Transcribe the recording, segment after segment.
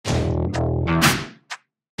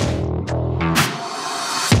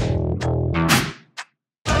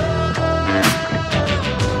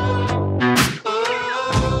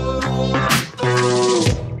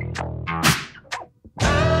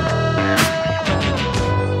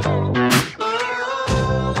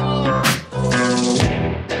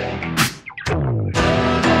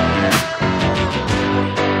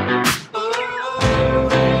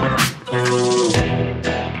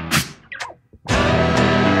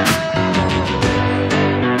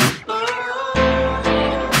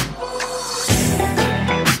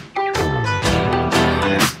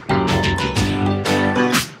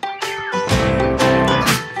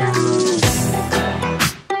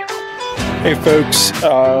Hey folks,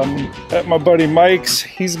 at my buddy Mike's,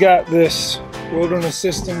 he's got this Wilderness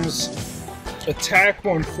Systems Attack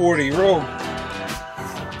 140,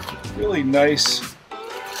 really nice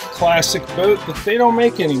classic boat that they don't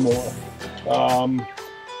make anymore.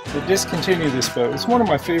 They discontinued this boat. It's one of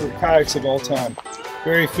my favorite kayaks of all time.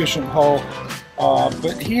 Very efficient hull,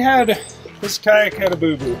 but this kayak had a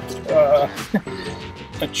boo-boo.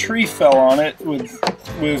 A tree fell on it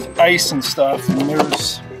with ice and stuff, and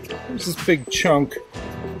there's this big chunk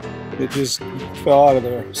that just fell out of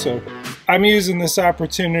there. So I'm using this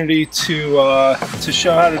opportunity to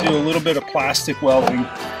show how to do a little bit of plastic welding,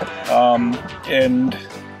 and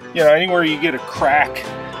you know, anywhere you get a crack,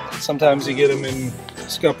 sometimes you get them in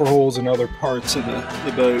scupper holes and other parts of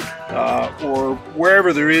the boat, or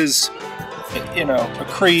wherever there is, you know, a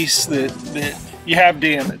crease that you have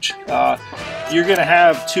damage. You're going to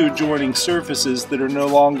have two adjoining surfaces that are no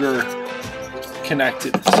longer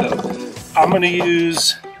connected. So I'm going to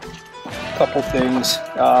use a couple things.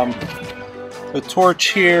 The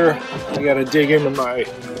torch here, I got to dig into my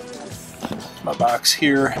box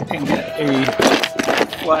here and get a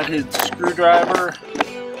flathead screwdriver.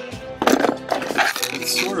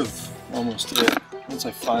 It's sort of almost it once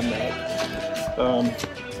I find that.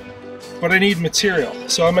 But I need material,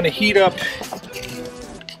 so I'm going to heat up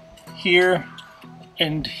here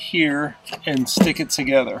and here and stick it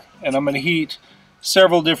together. And I'm going to heat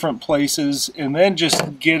several different places and then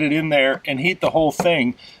just get it in there and heat the whole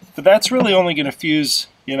thing. But that's really only going to fuse,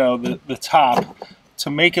 you know, the top to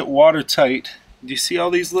make it watertight. Do you see all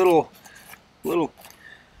these little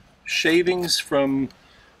shavings from?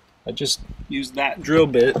 I just used that drill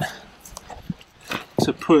bit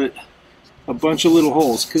to put a bunch of little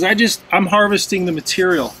holes, because I'm harvesting the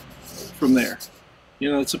material from there.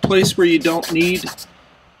 You know, it's a place where you don't need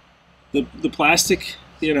the plastic,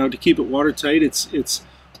 you know, to keep it watertight. It's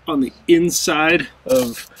on the inside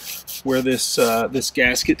of where this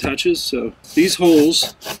gasket touches. So these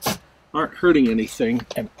holes aren't hurting anything,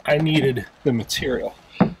 and I needed the material.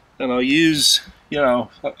 And I'll use, you know,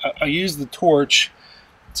 I use the torch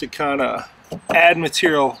to kind of add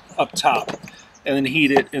material up top, and then heat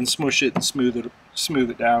it and smush it and smooth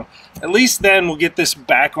it down. At least then we'll get this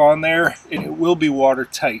back on there and it will be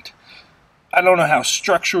watertight. I don't know how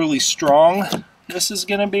structurally strong this is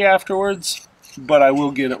going to be afterwards, but I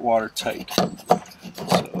will get it watertight.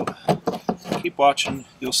 So keep watching,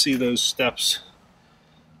 you'll see those steps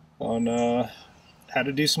on how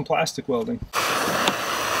to do some plastic welding.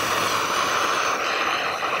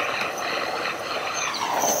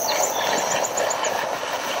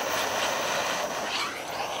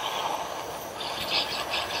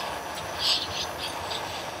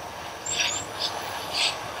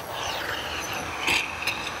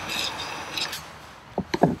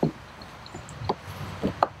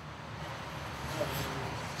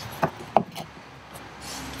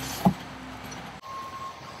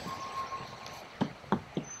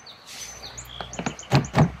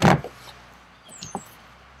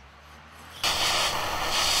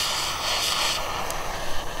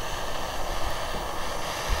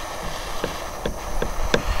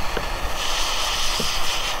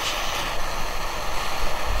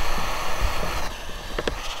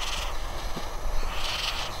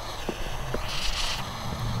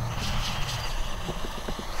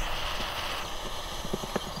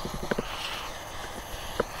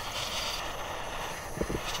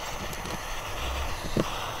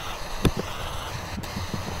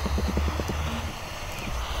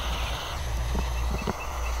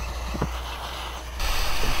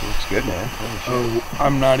 Good, man. Oh,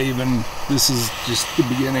 I'm not even, this is just the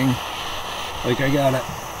beginning. Like I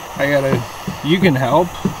gotta, you can help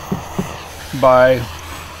by,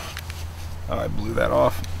 oh, I blew that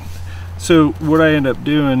off. So what I end up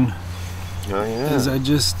doing is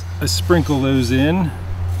I sprinkle those in,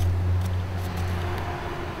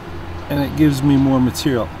 and it gives me more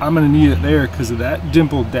material. I'm gonna need it there because of that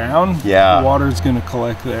dimpled down. Yeah. The water's gonna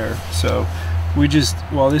collect there. So we just,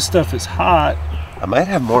 while this stuff is hot, I might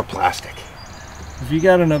have more plastic. if you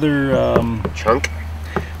got another chunk,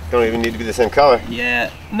 don't even need to be the same color.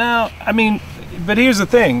 Yeah, no, I mean, but here's the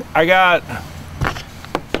thing.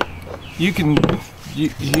 You can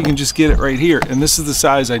just get it right here, and this is the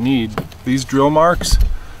size I need. These drill marks,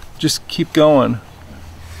 just keep going.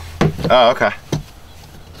 Oh, okay.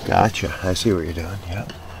 Gotcha. I see what you're doing. Yeah.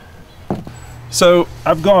 So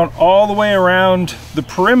I've gone all the way around the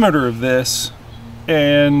perimeter of this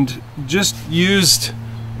and just used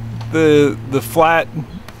the flat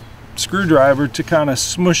screwdriver to kind of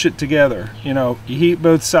smush it together. You know, you heat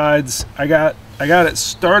both sides. I got it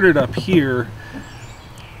started up here,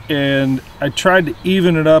 and I tried to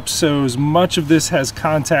even it up so as much of this has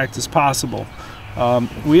contact as possible.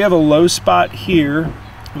 We have a low spot here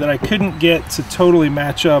that I couldn't get to totally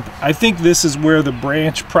match up. I think this is where the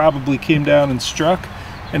branch probably came down and struck,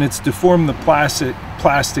 and it's deformed the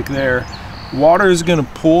plastic there. Water is going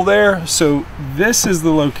to pool there, so this is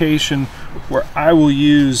the location where I will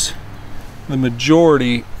use the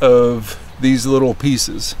majority of these little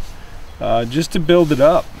pieces just to build it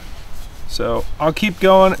up. So I'll keep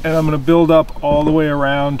going, and I'm going to build up all the way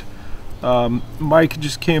around. Mike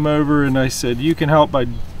just came over and I said, you can help by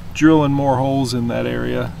drilling more holes in that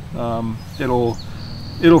area. It'll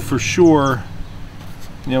for sure,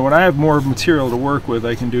 you know, when I have more material to work with,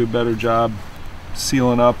 I can do a better job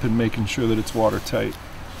sealing up and making sure that it's watertight.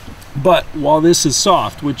 But while this is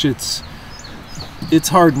soft, which it's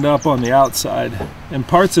hardened up on the outside, and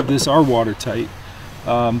parts of this are watertight,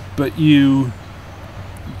 but you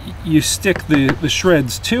stick the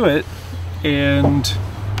shreds to it, and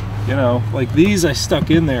you know, like these I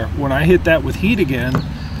stuck in there. When I hit that with heat again,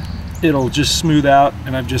 it'll just smooth out,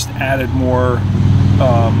 and I've just added more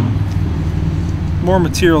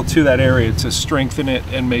material to that area to strengthen it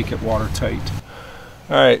and make it watertight.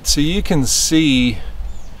 All right, so you can see,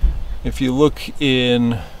 if you look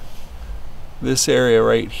in this area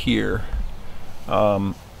right here,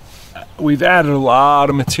 we've added a lot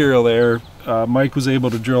of material there. Mike was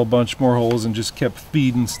able to drill a bunch more holes and just kept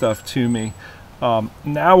feeding stuff to me.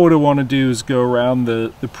 Now what I want to do is go around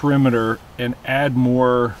the perimeter and add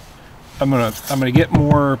more. I'm gonna get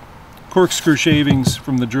more corkscrew shavings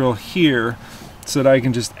from the drill here so that I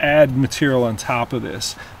can just add material on top of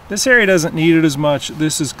this. This area doesn't need it as much.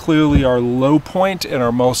 This is clearly our low point and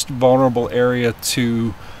our most vulnerable area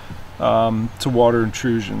to water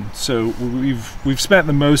intrusion. So we've spent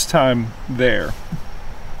the most time there,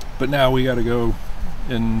 but now we got to go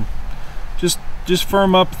and just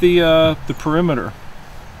firm up the perimeter,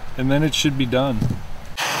 and then it should be done.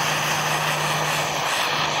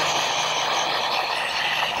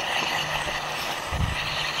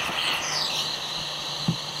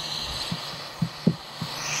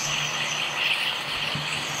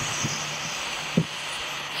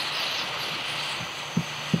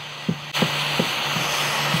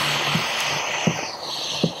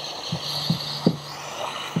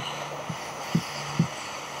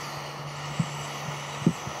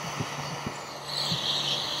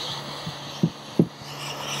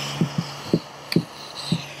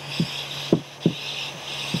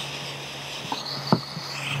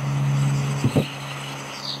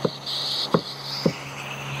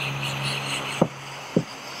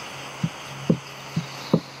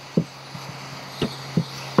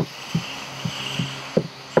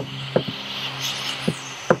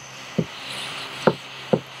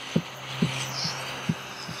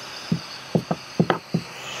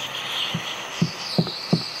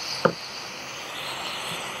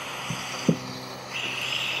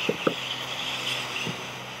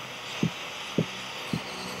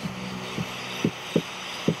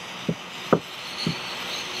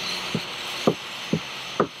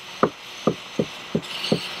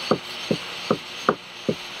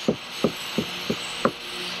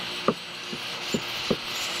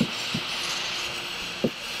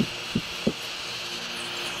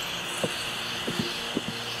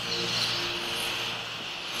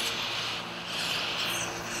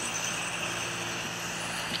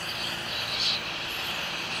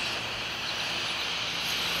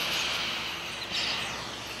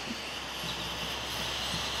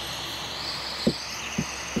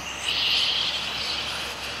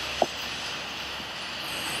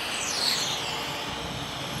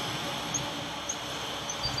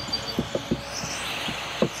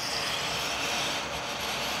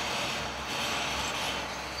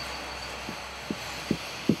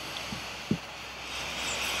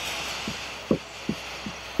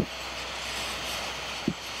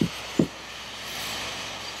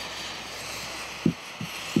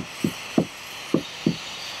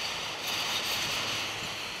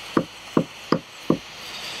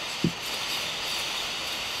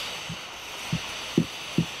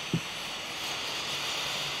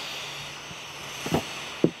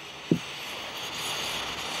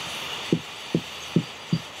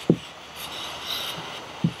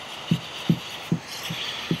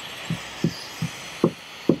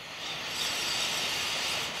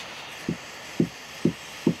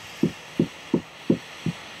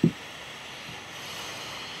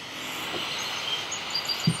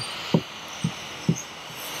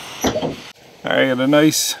 I got a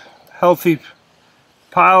nice healthy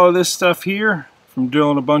pile of this stuff here from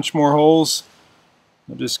drilling a bunch more holes.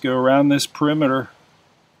 I'll just go around this perimeter,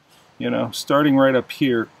 you know, starting right up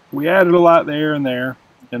here. we added a lot there and there,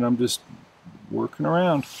 and I'm just working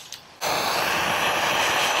around.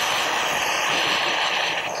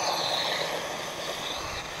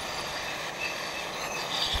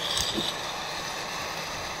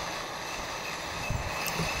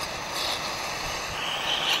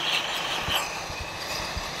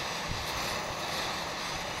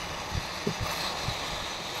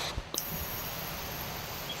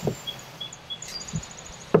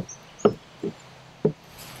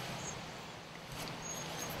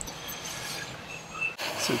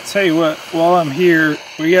 So tell you what, while I'm here,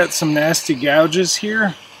 we got some nasty gouges here.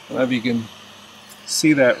 I don't know if you can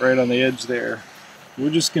see that right on the edge there.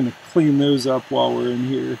 We're just going to clean those up while we're in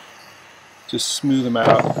here. Just smooth them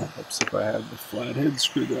out. Oops, if I have the flathead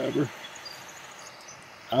screwdriver.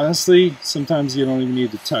 Honestly, sometimes you don't even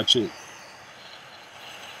need to touch it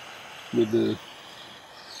with the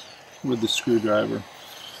screwdriver.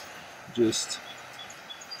 Just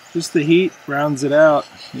the heat rounds it out.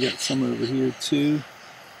 You got some over here too.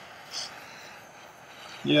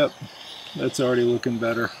 Yep, that's already looking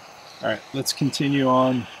better. Alright, let's continue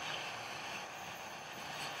on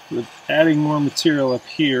with adding more material up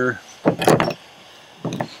here.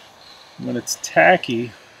 When it's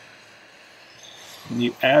tacky, when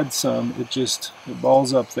you add some, it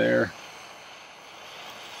balls up there.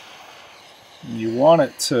 And you want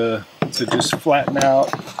it to just flatten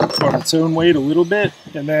out on its own weight a little bit,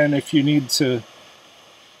 and then if you need to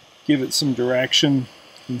give it some direction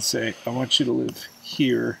and say, I want you to live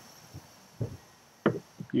here,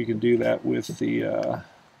 you can do that with the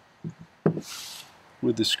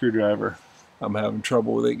screwdriver. I'm having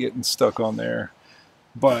trouble with it getting stuck on there,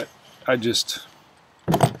 but I just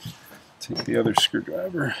take the other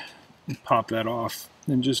screwdriver and pop that off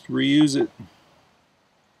and just reuse it.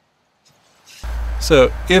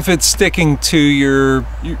 So if it's sticking to your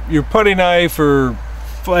putty knife or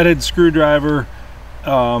flathead screwdriver,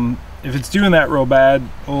 if it's doing that real bad,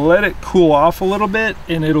 let it cool off a little bit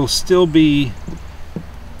and it'll still be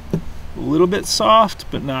a little bit soft,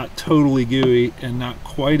 but not totally gooey and not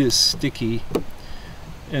quite as sticky.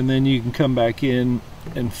 And then you can come back in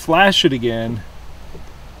and flash it again,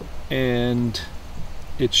 and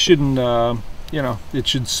it shouldn't, you know, it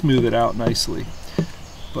should smooth it out nicely.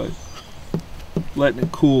 But letting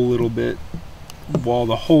it cool a little bit while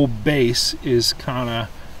the whole base is kind of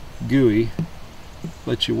gooey,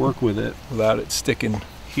 let you work with it without it sticking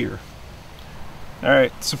here.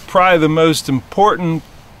 Alright, so probably the most important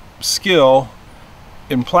skill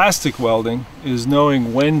in plastic welding is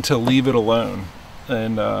knowing when to leave it alone.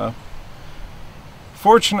 And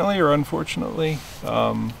fortunately or unfortunately,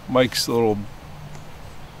 Mike's little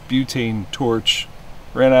butane torch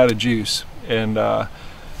ran out of juice, and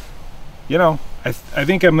you know, I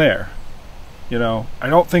think I'm there. You know, I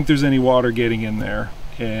don't think there's any water getting in there,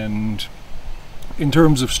 and in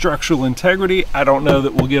terms of structural integrity, I don't know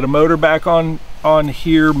that we'll get a motor back on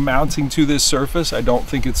here mounting to this surface. I don't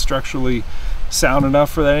think it's structurally sound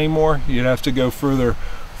enough for that anymore. You'd have to go further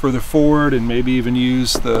forward and maybe even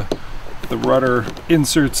use the rudder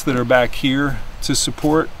inserts that are back here to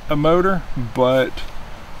support a motor. But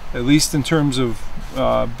at least in terms of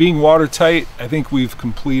being watertight, I think we've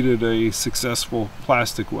completed a successful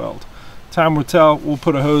plastic weld. Time will tell. We'll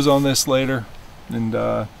put a hose on this later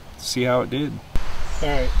and see how it did.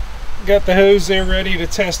 Alright, got the hose there ready to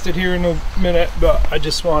test it here in a minute, but I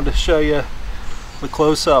just wanted to show you the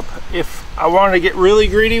close-up. If I wanted to get really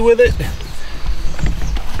greedy with it,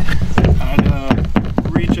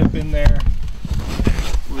 I'd reach up in there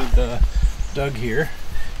with Doug here.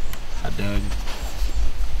 Hi, Doug.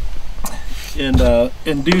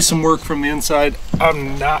 And do some work from the inside.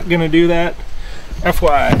 I'm not gonna do that.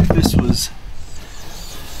 FYI,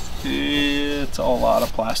 it's a lot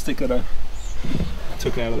of plastic that I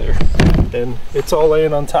took out of there, and it's all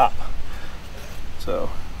laying on top. So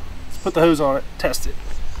let's put the hose on it, test it.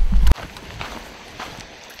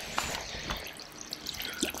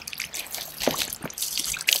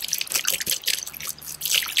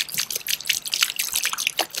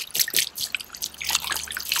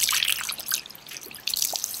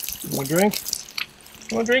 You want a drink?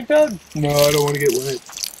 You want a drink, Doug? No, I don't want to get wet.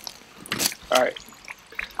 All right,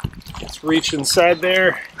 let's reach inside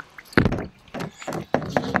there.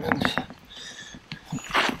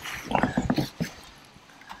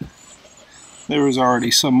 There was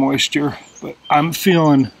already some moisture, but I'm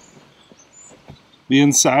feeling the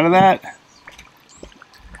inside of that.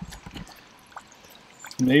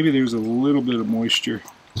 Maybe there's a little bit of moisture.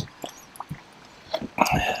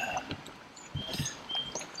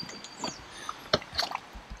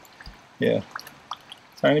 Yeah,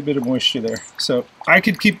 tiny bit of moisture there. So I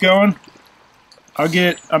could keep going,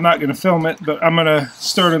 I'm not going to film it, but I'm going to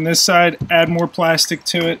start on this side, add more plastic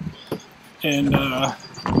to it, and,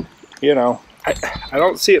 you know, I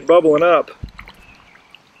don't see it bubbling up.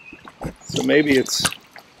 So maybe it's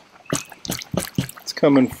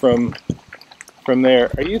coming from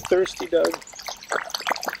there. Are you thirsty, Doug?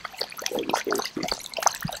 Doug is thirsty.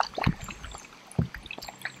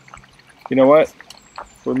 You know what?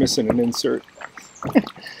 We're missing an insert.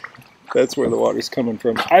 That's where the water's coming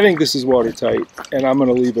from. I think this is watertight, and I'm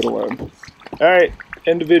going to leave it alone. All right,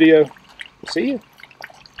 end the video. See you.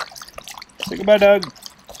 Say goodbye, Doug.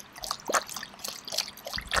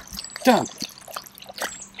 Doug.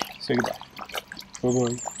 Say goodbye.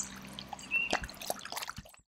 Bye-bye.